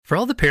For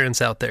all the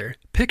parents out there,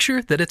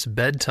 picture that it's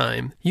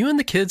bedtime. You and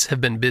the kids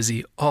have been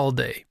busy all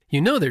day.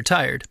 You know they're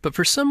tired, but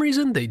for some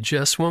reason they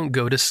just won't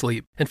go to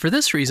sleep. And for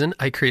this reason,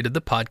 I created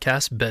the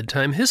podcast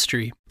Bedtime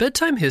History.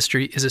 Bedtime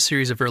History is a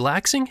series of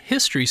relaxing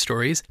history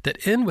stories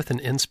that end with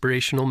an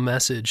inspirational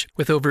message.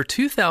 With over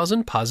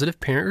 2,000 positive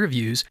parent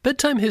reviews,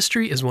 Bedtime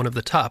History is one of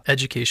the top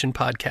education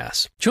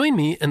podcasts. Join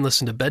me and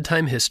listen to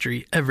Bedtime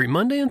History every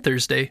Monday and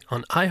Thursday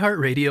on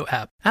iHeartRadio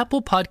app,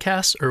 Apple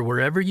Podcasts, or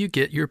wherever you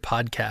get your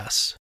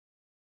podcasts.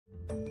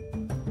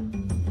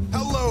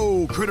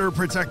 Hello, Critter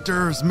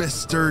Protectors.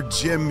 Mr.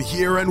 Jim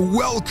here, and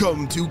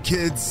welcome to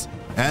Kids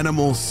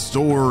Animal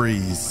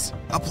Stories,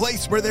 a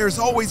place where there's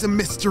always a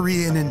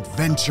mystery and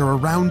adventure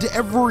around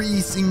every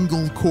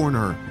single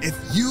corner. If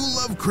you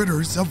love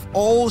critters of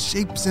all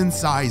shapes and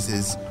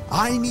sizes,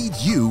 I need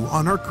you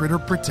on our Critter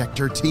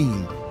Protector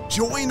team.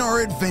 Join our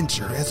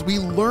adventure as we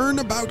learn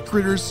about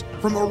critters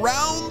from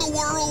around the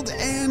world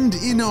and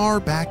in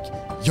our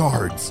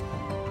backyards.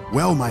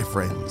 Well, my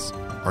friends,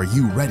 are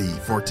you ready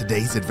for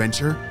today's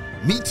adventure?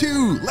 Me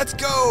too! Let's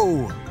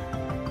go!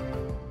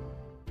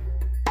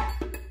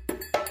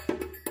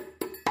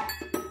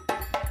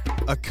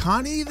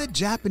 Akane, the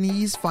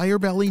Japanese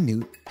firebelly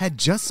newt, had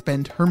just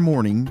spent her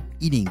morning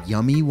eating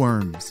yummy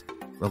worms,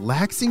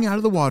 relaxing out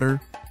of the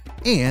water,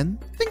 and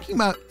thinking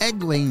about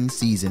egg-laying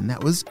season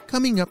that was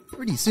coming up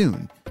pretty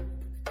soon.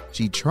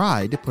 She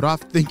tried to put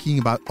off thinking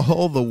about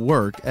all the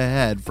work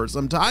ahead for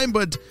some time,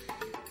 but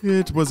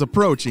it was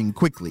approaching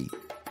quickly.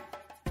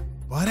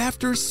 But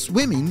after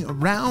swimming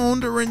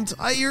around her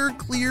entire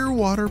clear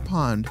water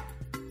pond,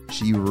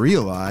 she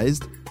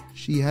realized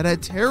she had a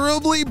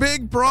terribly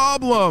big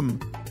problem.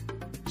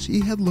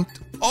 She had looked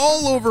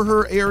all over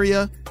her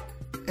area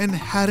and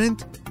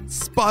hadn't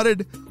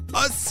spotted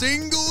a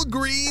single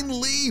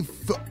green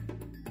leaf.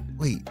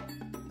 Wait,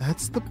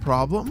 that's the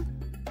problem?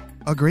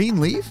 A green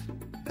leaf?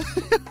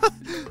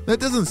 That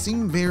doesn't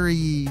seem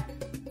very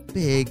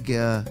big,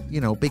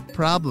 big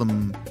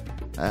problem.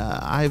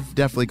 I've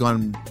definitely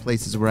gone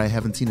places where I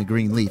haven't seen a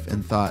green leaf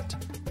and thought,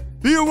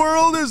 the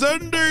world is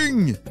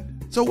ending!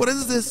 So what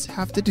does this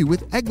have to do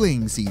with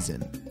egg-laying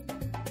season?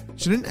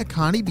 Shouldn't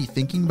Akane be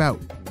thinking about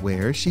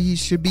where she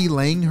should be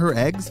laying her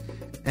eggs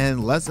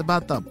and less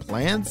about the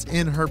plants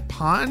in her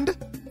pond?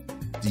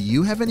 Do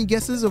you have any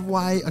guesses of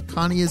why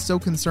Akane is so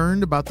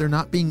concerned about there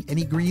not being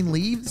any green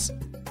leaves?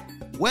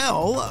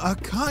 Well,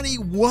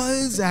 Akane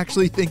was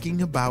actually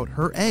thinking about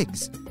her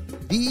eggs.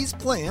 These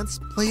plants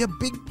play a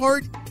big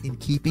part in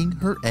keeping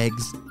her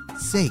eggs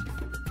safe.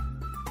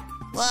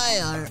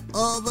 Why are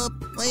all the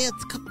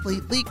plants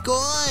completely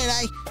gone?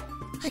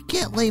 I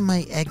can't lay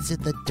my eggs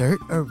in the dirt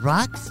or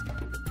rocks.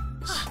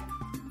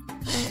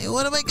 Hey,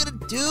 what am I gonna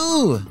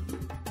do?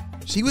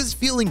 She was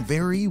feeling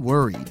very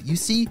worried. You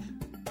see,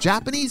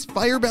 Japanese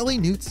firebelly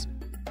newts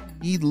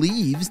need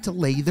leaves to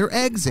lay their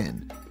eggs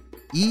in.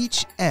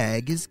 Each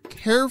egg is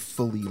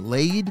carefully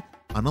laid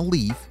on a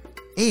leaf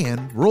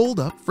and rolled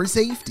up for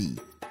safety.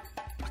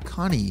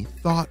 Akane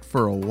thought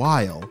for a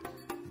while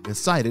and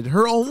decided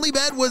her only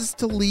bet was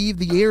to leave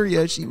the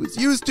area she was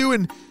used to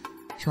and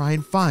try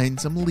and find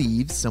some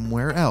leaves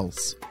somewhere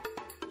else.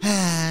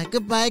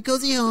 Goodbye,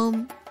 cozy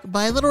home.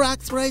 Goodbye, little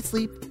rocks where I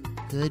sleep.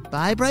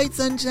 Goodbye, bright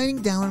sun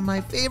shining down on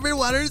my favorite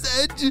water's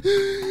edge.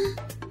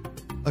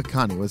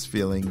 Akane was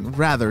feeling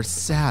rather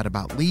sad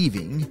about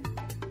leaving.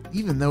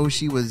 Even though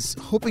she was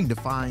hoping to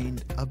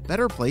find a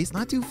better place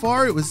not too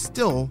far, it was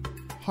still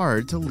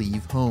hard to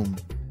leave home.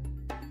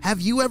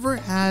 Have you ever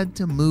had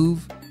to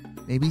move?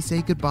 Maybe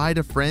say goodbye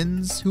to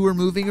friends who are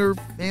moving or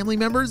family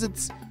members?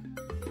 It's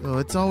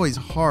always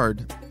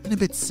hard and a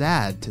bit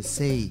sad to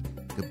say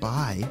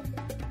goodbye.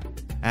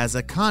 As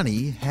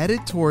Akane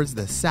headed towards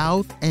the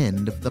south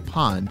end of the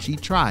pond, she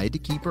tried to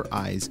keep her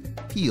eyes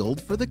peeled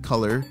for the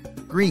color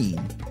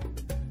green.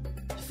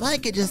 If I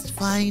could just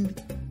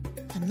find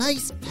a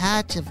nice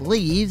patch of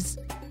leaves,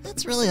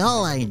 that's really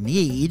all I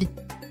need,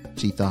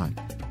 she thought.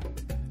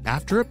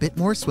 After a bit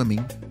more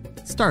swimming,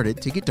 it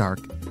started to get dark.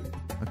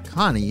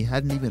 Akane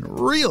hadn't even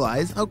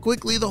realized how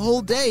quickly the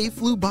whole day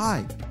flew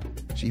by.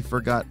 She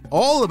forgot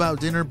all about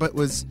dinner but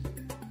was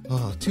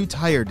too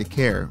tired to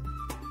care.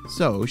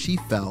 So she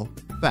fell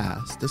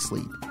fast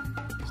asleep.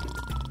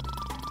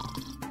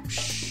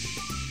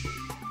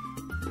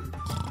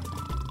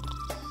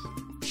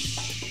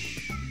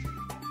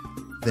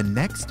 The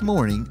next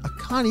morning,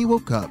 Akane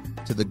woke up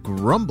to the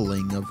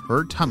grumbling of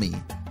her tummy.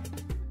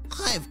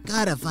 I've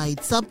got to find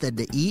something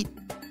to eat.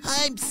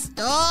 I'm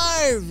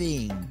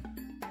starving.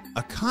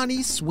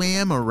 Akane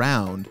swam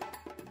around.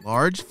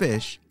 Large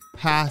fish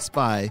passed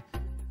by,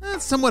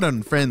 somewhat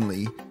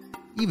unfriendly.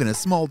 Even a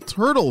small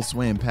turtle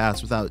swam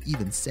past without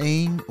even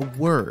saying a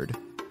word.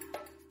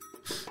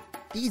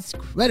 These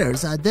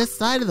critters on this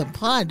side of the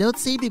pond don't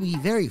seem to be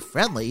very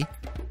friendly.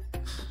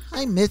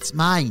 I miss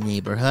my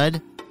neighborhood.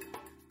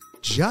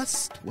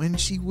 Just when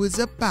she was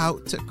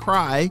about to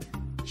cry,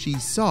 she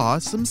saw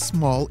some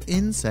small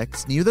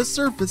insects near the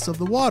surface of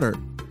the water.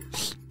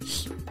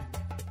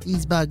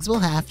 These bugs will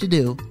have to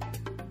do.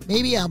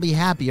 Maybe I'll be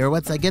happier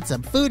once I get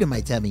some food in my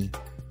tummy,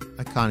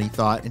 Akane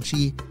thought, and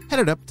she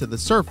headed up to the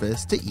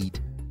surface to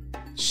eat.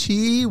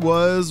 She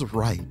was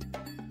right.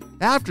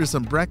 After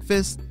some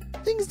breakfast,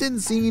 things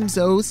didn't seem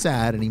so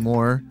sad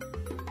anymore.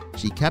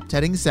 She kept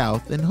heading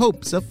south in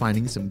hopes of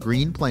finding some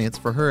green plants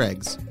for her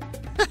eggs.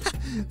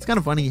 It's kind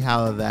of funny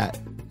how that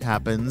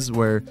happens,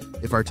 where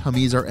if our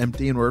tummies are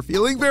empty and we're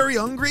feeling very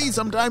hungry,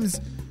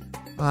 sometimes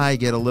I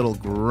get a little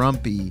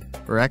grumpy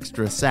or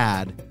extra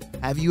sad.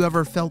 Have you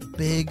ever felt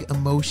big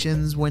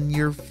emotions when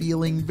you're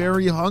feeling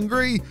very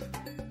hungry?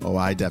 Oh,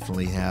 I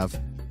definitely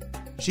have.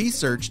 She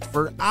searched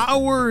for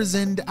hours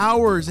and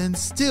hours and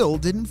still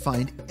didn't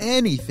find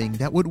anything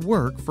that would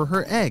work for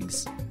her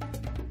eggs.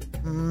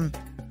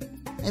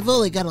 I've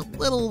only got a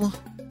little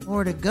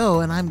more to go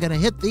and I'm gonna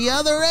hit the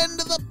other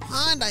end of the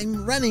pond.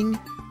 I'm running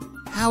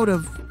out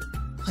of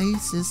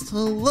places to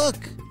look.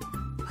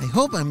 I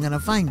hope I'm gonna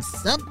find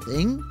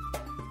something.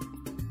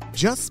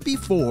 Just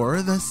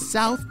before the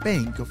south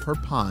bank of her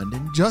pond,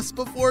 and just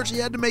before she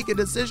had to make a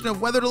decision of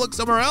whether to look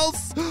somewhere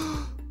else,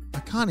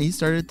 Akane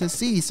started to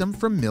see some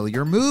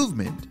familiar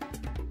movement.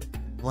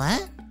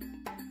 What?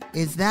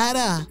 Is that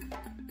a...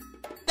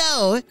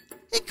 No,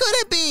 it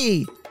couldn't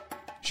be!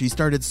 She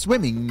started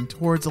swimming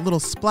towards a little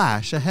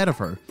splash ahead of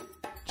her.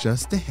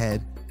 Just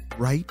ahead,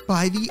 right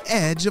by the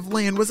edge of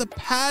land, was a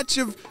patch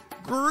of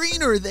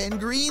greener than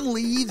green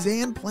leaves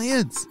and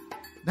plants.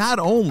 Not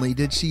only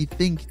did she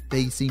think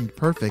they seemed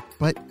perfect,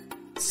 but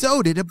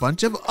so did a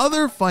bunch of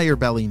other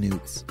firebelly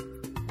newts.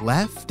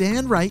 Left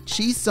and right,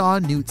 she saw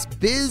newts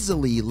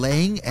busily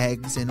laying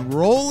eggs and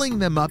rolling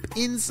them up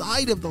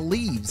inside of the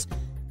leaves,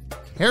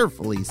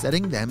 carefully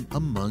setting them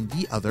among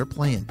the other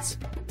plants.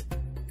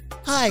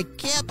 I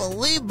can't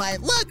believe my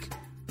luck!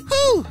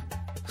 Whew!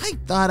 I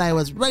thought I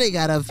was running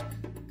out of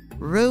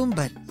room,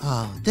 but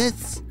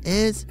this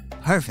is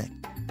perfect.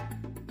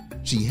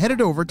 She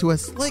headed over to a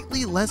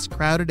slightly less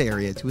crowded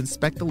area to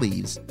inspect the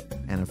leaves,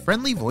 and a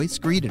friendly voice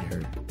greeted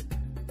her.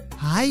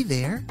 Hi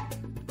there.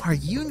 Are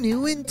you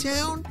new in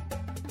town?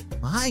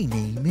 My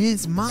name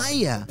is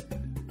Maya,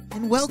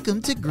 and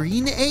welcome to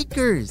Green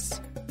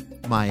Acres,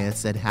 Maya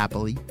said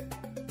happily.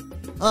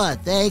 Oh,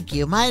 thank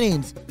you. My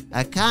name's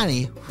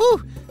Akane.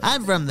 Whew!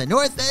 I'm from the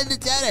north end of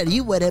town, and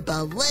you wouldn't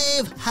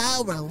believe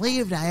how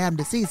relieved I am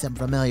to see some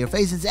familiar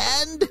faces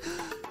and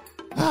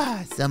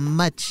some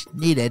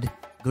much-needed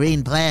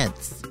green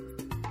plants.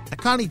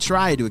 Akane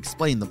tried to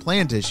explain the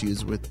plant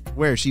issues with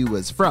where she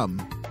was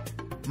from.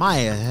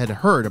 Maya had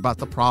heard about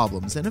the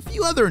problems, and a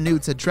few other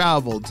newts had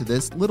traveled to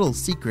this little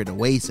secret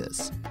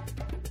oasis.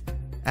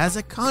 As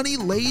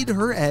Akane laid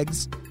her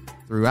eggs,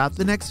 throughout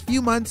the next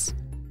few months,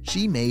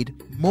 she made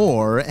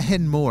more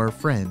and more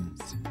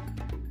friends.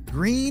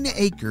 Green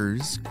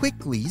Acres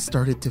quickly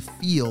started to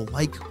feel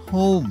like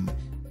home,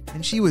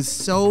 and she was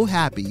so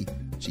happy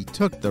she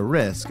took the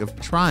risk of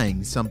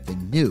trying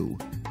something new.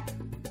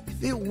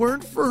 If it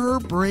weren't for her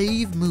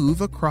brave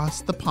move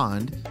across the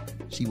pond,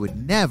 she would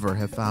never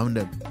have found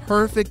a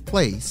perfect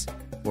place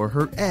for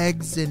her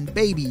eggs and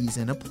babies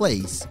and a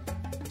place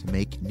to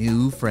make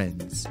new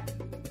friends.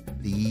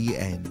 The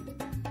end.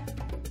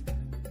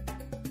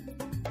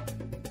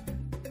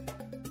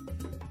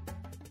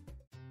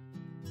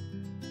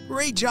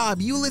 Great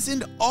job, you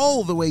listened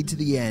all the way to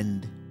the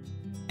end.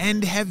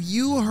 And have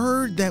you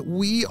heard that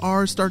we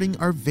are starting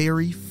our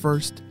very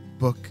first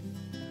book?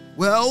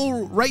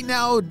 Well, right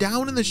now,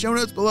 down in the show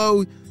notes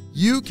below,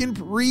 you can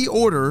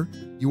pre-order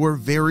your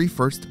very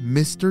first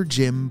Mr.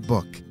 Jim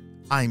book.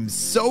 I'm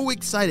so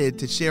excited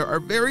to share our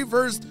very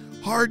first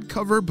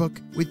hardcover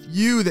book with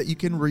you that you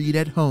can read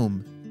at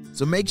home.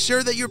 So make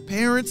sure that your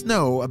parents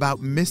know about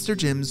Mr.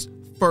 Jim's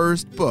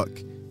first book.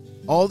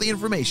 All the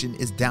information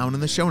is down in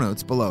the show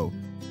notes below.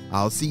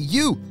 I'll see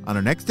you on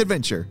our next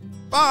adventure.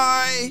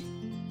 Bye!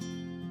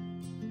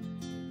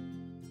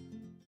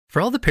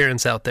 For all the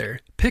parents out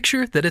there,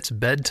 picture that it's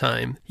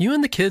bedtime. You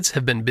and the kids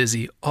have been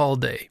busy all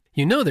day.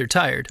 You know they're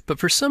tired, but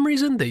for some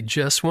reason they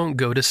just won't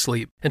go to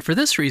sleep. And for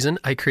this reason,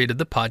 I created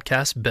the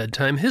podcast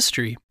Bedtime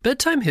History.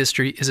 Bedtime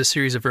History is a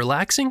series of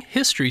relaxing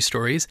history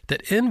stories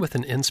that end with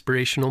an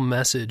inspirational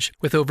message.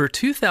 With over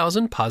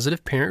 2,000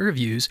 positive parent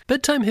reviews,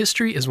 Bedtime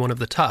History is one of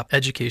the top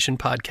education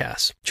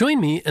podcasts.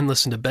 Join me and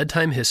listen to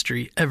Bedtime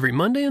History every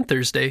Monday and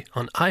Thursday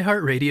on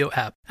iHeartRadio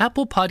app,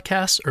 Apple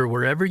Podcasts, or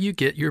wherever you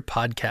get your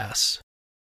podcasts.